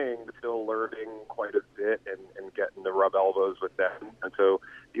playing, but still learning quite a bit and getting to rub elbows with them. And so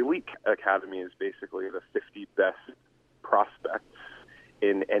the Elite Academy is basically the 50 best prospects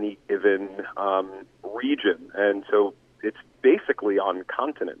in any given region. And so it's basically on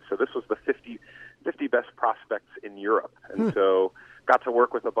continent. So this was the 50 best prospects in Europe. And so got to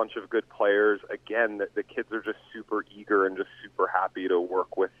work with a bunch of good players. Again, the kids are just super eager and just super happy to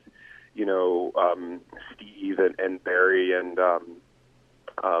work with, Steve and Barry and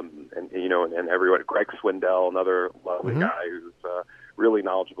everyone. Greg Swindell, another lovely guy who's really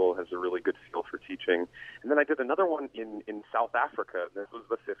knowledgeable, has a really good feel for teaching. And then I did another one in South Africa. This was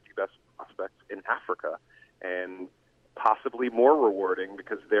the 50 best prospects in Africa, and possibly more rewarding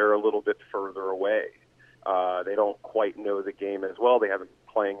because they're a little bit further away. They don't quite know the game as well. They haven't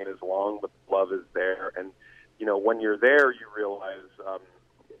been playing it as long, but love is there. And, when you're there, you realize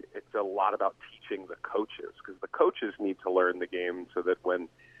it's a lot about teaching the coaches, because the coaches need to learn the game so that when,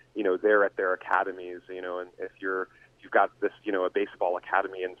 they're at their academies, and if you've got this, a baseball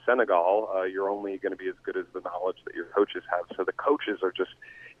academy in Senegal, you're only going to be as good as the knowledge that your coaches have. So the coaches are just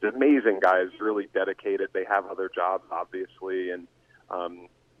amazing guys, really dedicated. They have other jobs, obviously, and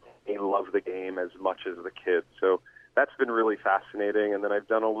they love the game as much as the kids. So that's been really fascinating. And then I've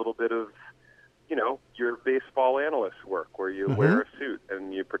done a little bit of, your baseball analyst work where you wear a suit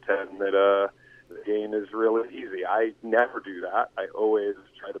and you pretend that the game is really easy. I never do that. I always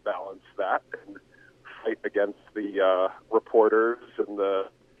try to balance that and fight against the reporters and the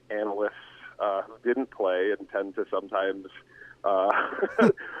analysts who didn't play and tend to sometimes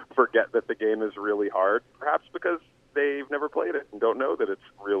forget that the game is really hard, perhaps because they've never played it and don't know that it's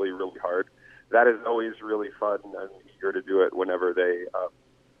really, really hard. That is always really fun. I'm eager to do it whenever they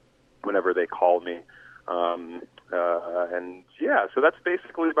call me. And yeah, so that's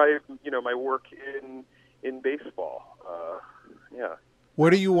basically my work in baseball. Yeah.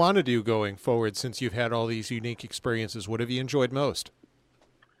 What do you want to do going forward since you've had all these unique experiences? What have you enjoyed most?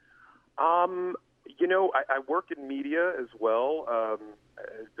 I work in media as well.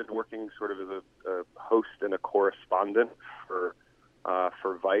 I've been working sort of as a host and a correspondent for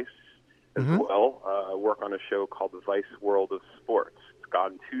Vice as well. I work on a show called The Vice World of Sports. It's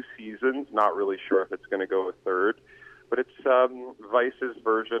gone 2 seasons. Not really sure if it's going to go a third, but it's Vice's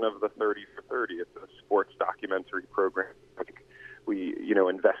version of the 30 for 30. It's a sports documentary program. We,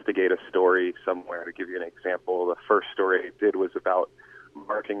 investigate a story somewhere. To give you an example, the first story I did was about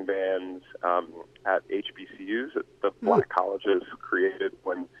marching bands at HBCUs, at the black colleges created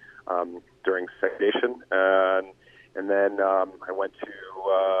during segregation. And then I went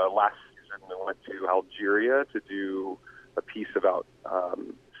to, last season, I went to Algeria to do a piece about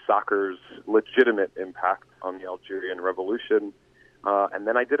soccer's legitimate impact on the Algerian Revolution. And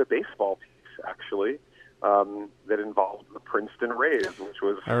then I did a baseball piece, actually, that involved the Princeton Rays, which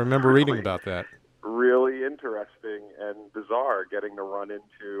was I remember reading about that. Really interesting and bizarre, getting to run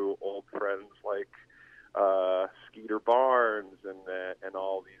into old friends like Skeeter Barnes and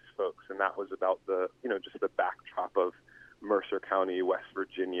all these folks. And that was about just the backdrop of Mercer County, West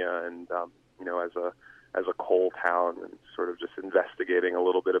Virginia, and as a coal town, and sort of just investigating a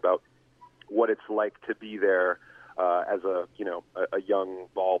little bit about what it's like to be there as a young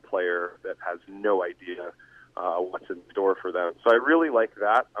ball player that has no idea what's in store for them. So I really like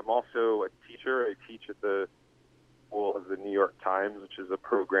that. I'm also a teacher. I teach at the School of the New York Times, which is a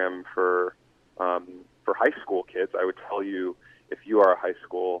program for high school kids. I would tell you, if you are a high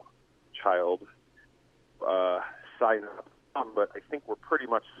school child, sign up. But I think we're pretty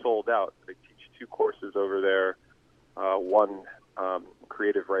much sold out. I teach 2 courses over there. One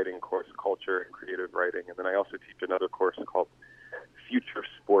creative writing course, culture and creative writing, and then I also teach another course called Future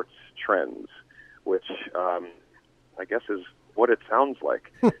Sports Trends, which I guess is what it sounds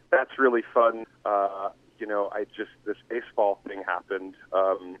like. That's really fun. This baseball thing happened,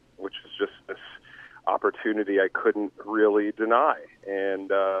 which was just this opportunity I couldn't really deny.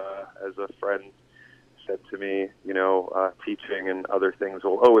 And as a friend said to me, teaching and other things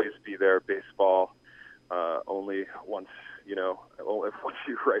will always be there. Baseball only once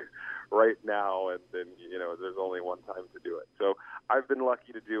you write now, and then there's only one time to do it. So I've been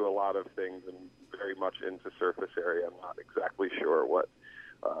lucky to do a lot of things and very much into surface area. I'm not exactly sure what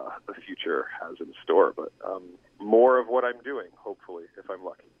the future has in store, but more of what I'm doing, hopefully, if I'm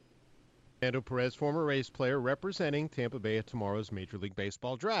lucky. Orlando Perez, former Rays player, representing Tampa Bay at tomorrow's Major League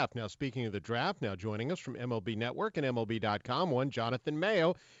Baseball draft. Now, speaking of the draft, now joining us from MLB Network and MLB.com, one Jonathan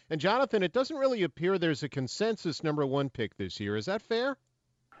Mayo. And Jonathan, it doesn't really appear there's a consensus number 1 pick this year. Is that fair?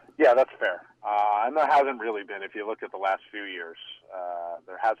 Yeah, that's fair. And there hasn't really been. If you look at the last few years,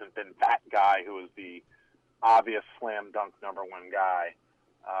 there hasn't been that guy who is the obvious slam dunk number 1 guy.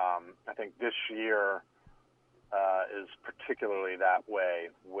 I think this year is particularly that way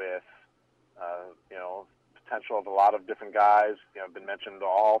with potential of a lot of different guys, been mentioned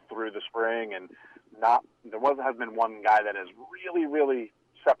all through the spring, and has been one guy that has really, really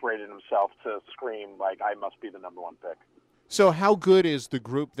separated himself to scream like, I must be the number 1 pick. So how good is the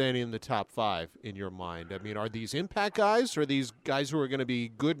group then in the top 5 in your mind? I mean, are these impact guys, or are these guys who are going to be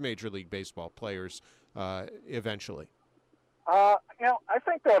good Major League Baseball players eventually? I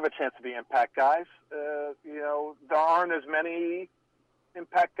think they have a chance to be impact guys. There aren't as many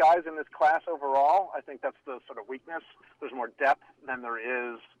impact guys in this class overall. I think that's the sort of weakness. There's more depth than there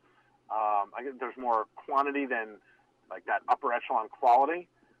is. I guess there's more quantity than like that upper echelon quality.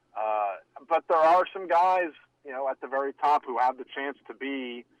 But there are some guys, at the very top who have the chance to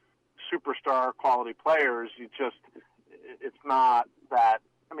be superstar quality players. It's not that.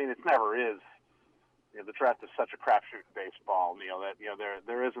 I mean, it never is. The draft is such a crapshoot in baseball, that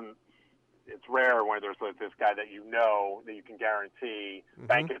there isn't. It's rare when there's like this guy that that you can guarantee,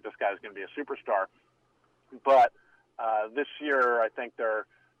 bank it, this guy's going to be a superstar. But this year, I think there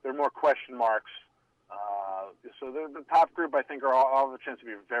are more question marks. So the top group, I think, are all have a chance to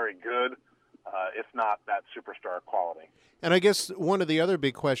be very good, if not that superstar quality. And I guess one of the other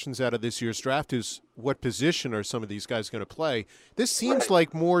big questions out of this year's draft is what position are some of these guys going to play? This seems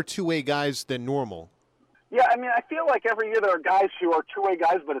like more two-way guys than normal. Yeah, I mean, I feel like every year there are guys who are two-way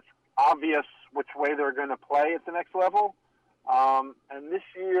guys, but it's obvious which way they're going to play at the next level. And this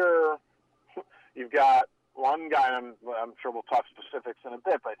year, you've got one guy, and I'm sure we'll talk specifics in a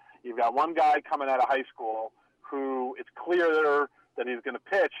bit, but you've got one guy coming out of high school who it's clear that he's going to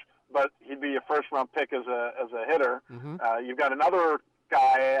pitch, but he'd be a first-round pick as a hitter. You've got another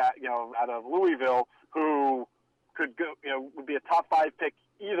guy, out of Louisville who could go, would be a top 5 pick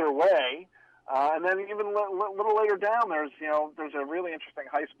either way. And then even a little later down, there's a really interesting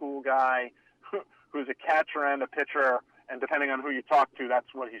high school guy who's a catcher and a pitcher, and depending on who you talk to,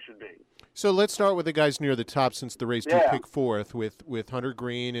 that's what he should be. So let's start with the guys near the top, since the Rays do pick fourth with Hunter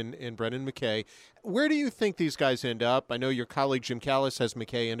Green and Brendan McKay. Where do you think these guys end up? I know your colleague Jim Callis has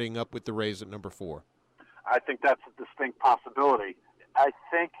McKay ending up with the Rays at number 4. I think that's a distinct possibility. I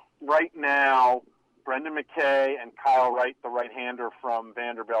think right now, Brendan McKay and Kyle Wright, the right-hander from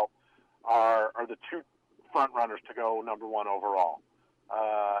Vanderbilt, are the two front runners to go number 1 overall.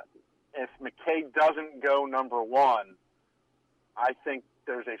 If McKay doesn't go number 1, I think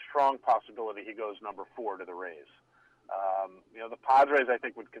there's a strong possibility he goes number 4 to the Rays. The Padres, I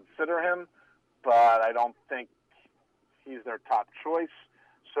think, would consider him, but I don't think he's their top choice.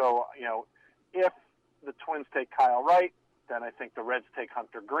 So, if the Twins take Kyle Wright, then I think the Reds take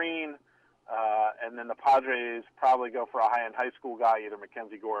Hunter Green, and then the Padres probably go for a high-end high school guy, either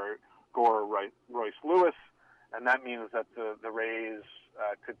Mackenzie Gore or Royce Lewis, and that means that the Rays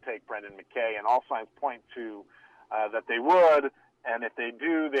could take Brendan McKay, and all signs point to that they would, and if they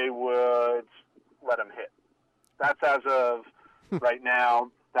do, they would let him hit. That's as of right now.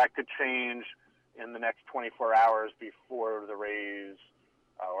 That could change in the next 24 hours before the Rays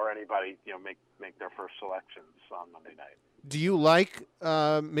or anybody make their first selections on Monday night. Do you like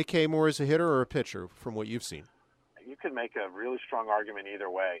McKay more as a hitter or a pitcher from what you've seen? You could make a really strong argument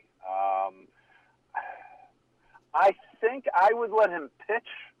either way. I think I would let him pitch,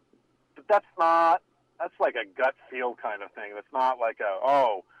 but that's like a gut feel kind of thing. That's not like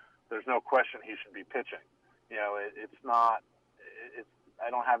there's no question he should be pitching. It's not. I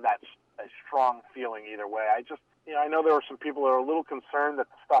don't have a strong feeling either way. I know there were some people that are a little concerned that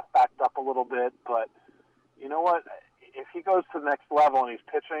the stuff backed up a little bit, but you know what? If he goes to the next level and he's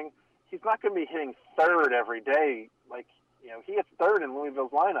pitching, he's not going to be hitting third every day. He hits third in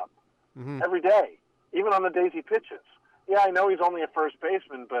Louisville's lineup every day, even on the days he pitches. Yeah, I know he's only a first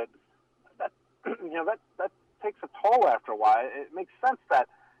baseman, but that takes a toll after a while. It makes sense that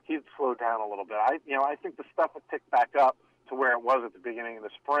he'd slow down a little bit. I think the stuff would tick back up to where it was at the beginning of the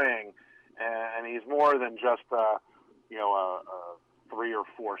spring, and he's more than just a 3 or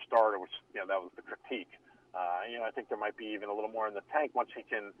 4 starter, which that was the critique. I think there might be even a little more in the tank once he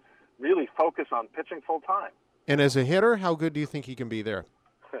can really focus on pitching full time. And as a hitter, how good do you think he can be there?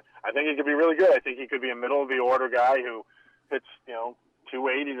 I think he could be really good. I think he could be a middle of the order guy who hits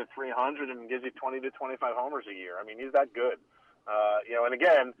 280 to 300 and gives you 20 to 25 homers a year. I mean, he's that good. And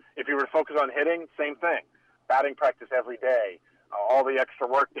again, if you were to focus on hitting, same thing. Batting practice every day, all the extra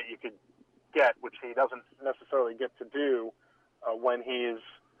work that you could get, which he doesn't necessarily get to do when he's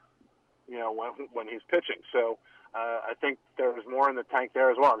when he's pitching. So I think there was more in the tank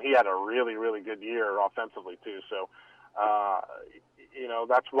there as well. And he had a really, really good year offensively too. So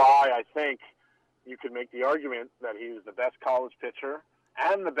that's why I think you could make the argument that he was the best college pitcher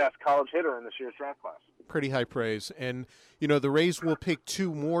and the best college hitter in this year's draft class. Pretty high praise. And, the Rays will pick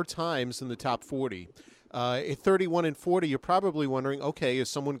 2 more times in the top 40. At 31 and 40, you're probably wondering, okay, is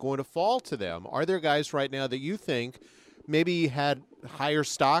someone going to fall to them? Are there guys right now that you think maybe had higher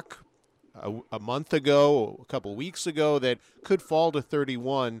stock a month ago, a couple weeks ago, that could fall to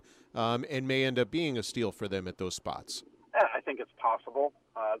 31 and may end up being a steal for them at those spots? Yeah, I think it's possible.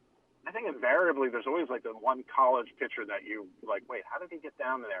 I think invariably there's always like the one college pitcher that you like, wait, how did he get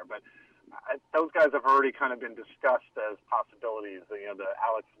down there? But those guys have already kind of been discussed as possibilities. The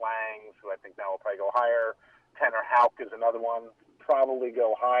Alex Langs, who I think now will probably go higher. Tanner Houck is another one, probably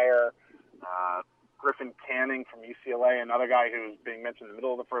go higher. Griffin Canning from UCLA, another guy who's being mentioned in the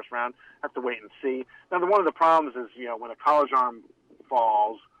middle of the first round. Have to wait and see. Now, one of the problems is, when a college arm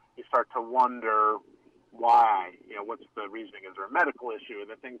falls, you start to wonder why. What's the reasoning? Is there a medical issue?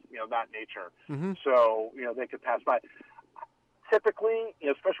 And the things, that nature. Mm-hmm. So, they could pass by. Typically,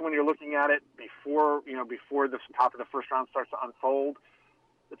 especially when you're looking at it before the top of the first round starts to unfold,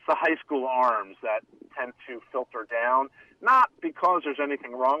 it's the high school arms that tend to filter down, not because there's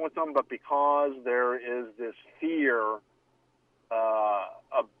anything wrong with them, but because there is this fear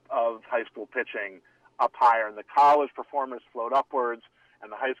of high school pitching up higher, and the college performers float upwards,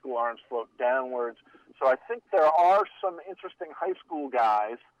 and the high school arms float downwards. So I think there are some interesting high school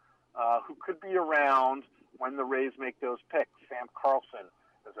guys who could be around when the Rays make those picks. Sam Carlson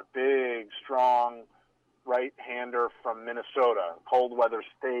is a big, strong right-hander from Minnesota, cold weather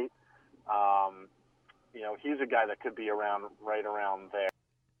state. He's a guy that could be right around there.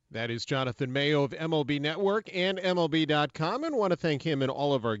 That is Jonathan Mayo of MLB Network and MLB.com, and want to thank him and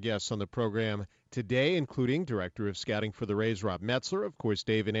all of our guests on the program today, including Director of Scouting for the Rays, Rob Metzler, of course,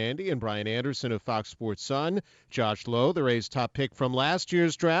 Dave and Andy, and Brian Anderson of Fox Sports Sun, Josh Lowe, the Rays' top pick from last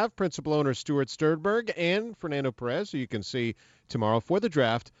year's draft, principal owner Stuart Sternberg, and Fernando Perez, who you can see tomorrow for the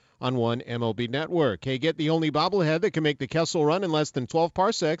draft on one MLB network. Hey, get the only bobblehead that can make the Kessel Run in less than 12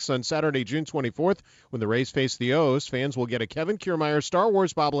 parsecs on Saturday, June 24th. When the Rays face the O's, fans will get a Kevin Kiermaier Star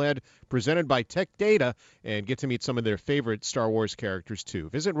Wars bobblehead presented by Tech Data and get to meet some of their favorite Star Wars characters, too.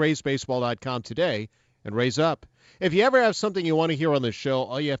 Visit RaysBaseball.com today and raise up. If you ever have something you want to hear on the show,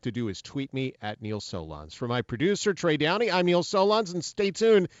 all you have to do is tweet me at Neil Solondz. For my producer, Trey Downey, I'm Neil Solondz, and stay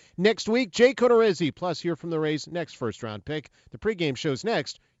tuned. Next week, Jay Coterizzi, plus hear from the Rays' next first-round pick. The pregame show's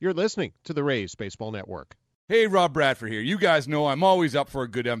next. You're listening to the Rays Baseball Network. Hey, Rob Bradford here. You guys know I'm always up for a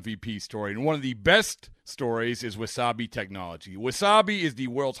good MVP story, and one of the best stories is Wasabi Technology. Wasabi is the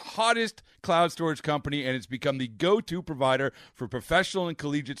world's hottest cloud storage company, and it's become the go-to provider for professional and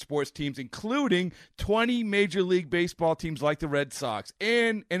collegiate sports teams, including 20 Major League Baseball teams like the Red Sox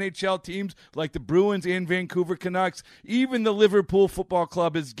and NHL teams like the Bruins and Vancouver Canucks. Even the Liverpool Football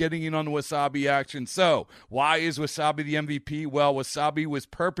Club is getting in on the Wasabi action. So, why is Wasabi the MVP? Well, Wasabi was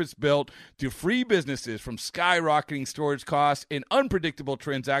purpose-built to free businesses from skyrocketing storage costs and unpredictable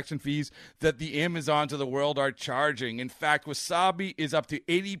transaction fees that the Amazons of the world are charging. In fact, Wasabi is up to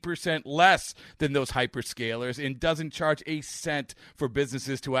 80% less than those hyperscalers and doesn't charge a cent for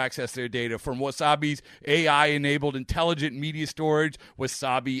businesses to access their data. From Wasabi's AI-enabled intelligent media storage,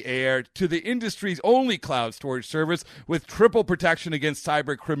 Wasabi Air, to the industry's only cloud storage service with triple protection against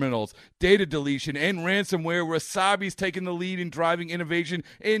cyber criminals, data deletion, and ransomware, Wasabi's taken the lead in driving innovation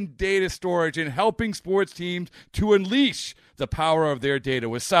in data storage and helping sports teams to unleash the power of their data.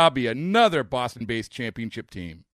 Wasabi, another Boston-based championship team.